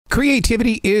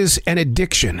Creativity is an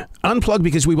addiction. Unplugged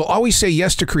because we will always say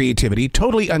yes to creativity.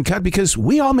 Totally uncut because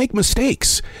we all make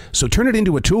mistakes. So turn it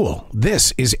into a tool.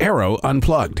 This is Arroe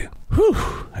Unplugged. Whew,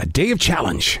 a day of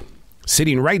challenge.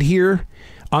 Sitting right here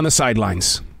on the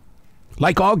sidelines.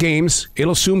 Like all games,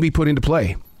 it'll soon be put into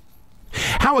play.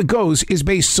 How it goes is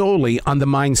based solely on the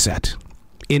mindset.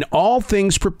 In all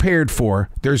things prepared for,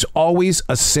 there's always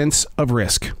a sense of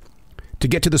risk. To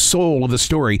get to the soul of the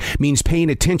story means paying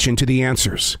attention to the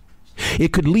answers.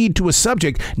 It could lead to a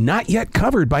subject not yet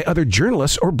covered by other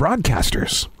journalists or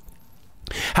broadcasters.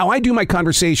 How I do my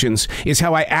conversations is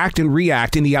how I act and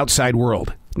react in the outside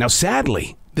world. Now,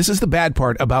 sadly, this is the bad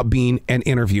part about being an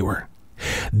interviewer.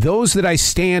 Those that I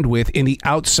stand with in the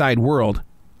outside world,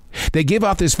 they give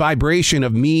off this vibration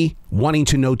of me wanting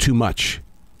to know too much.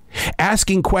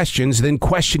 Asking questions, then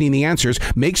questioning the answers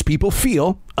makes people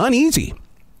feel uneasy.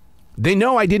 They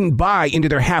know I didn't buy into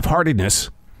their half-heartedness.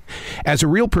 As a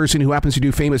real person who happens to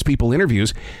do famous people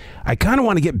interviews, I kind of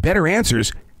want to get better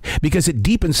answers because it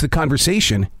deepens the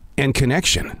conversation and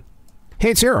connection.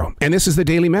 Hey, it's Arroe, and this is The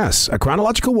Daily Mess, a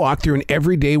chronological walk through an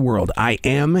everyday world. I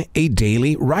am a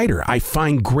daily writer. I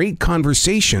find great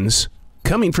conversations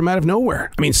coming from out of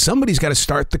nowhere. I mean, somebody's got to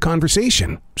start the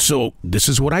conversation. So this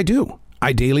is what I do.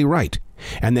 I daily write.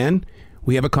 And then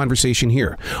we have a conversation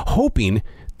here, hoping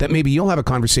that maybe you'll have a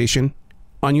conversation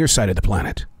on your side of the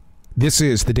planet. This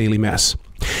is The Daily Mess.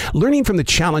 Learning from the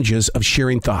challenges of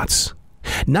sharing thoughts.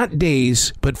 Not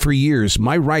days, but for years,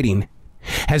 my writing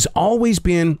has always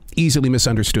been easily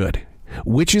misunderstood,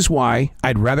 which is why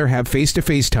I'd rather have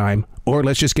face-to-face time, or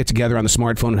let's just get together on the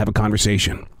smartphone and have a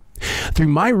conversation. Through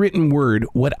my written word,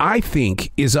 what I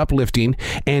think is uplifting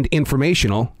and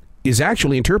informational is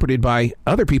actually interpreted by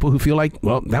other people who feel like,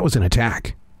 well, that was an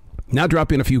attack. Now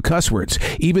drop in a few cuss words.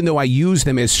 Even though I use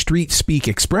them as street speak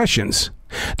expressions,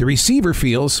 the receiver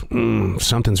feels,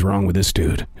 something's wrong with this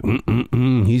dude.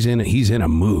 He's in a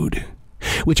mood.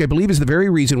 Which I believe is the very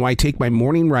reason why I take my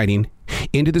morning writing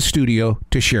into the studio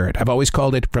to share it. I've always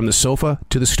called it from the sofa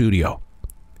to the studio.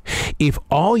 If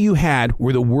all you had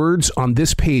were the words on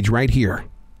this page right here,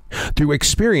 through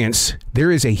experience, there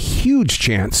is a huge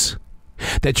chance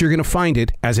that you're going to find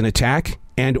it as an attack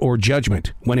and or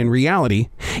judgment, when in reality,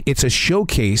 it's a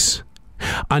showcase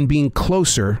on being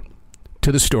closer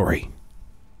to the story.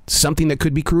 Something that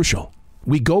could be crucial.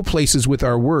 We go places with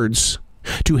our words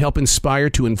to help inspire,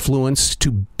 to influence,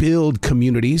 to build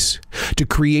communities, to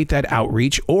create that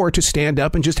outreach, or to stand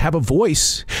up and just have a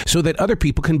voice so that other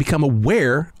people can become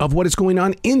aware of what is going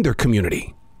on in their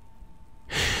community.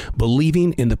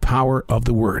 Believing in the power of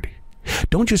the word.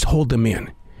 Don't just hold them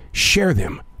in. Share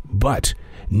them, but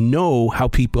know how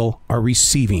people are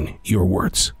receiving your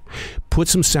words. Put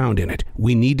some sound in it.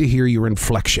 We need to hear your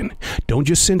inflection. Don't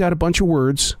just send out a bunch of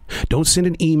words. Don't send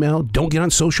an email. Don't get on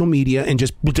social media and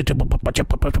just...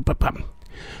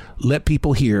 Let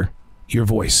people hear your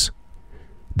voice.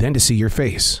 Then to see your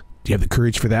face. Do you have the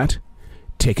courage for that?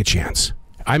 Take a chance.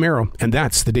 I'm Arroe, and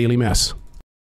that's The Daily Mess.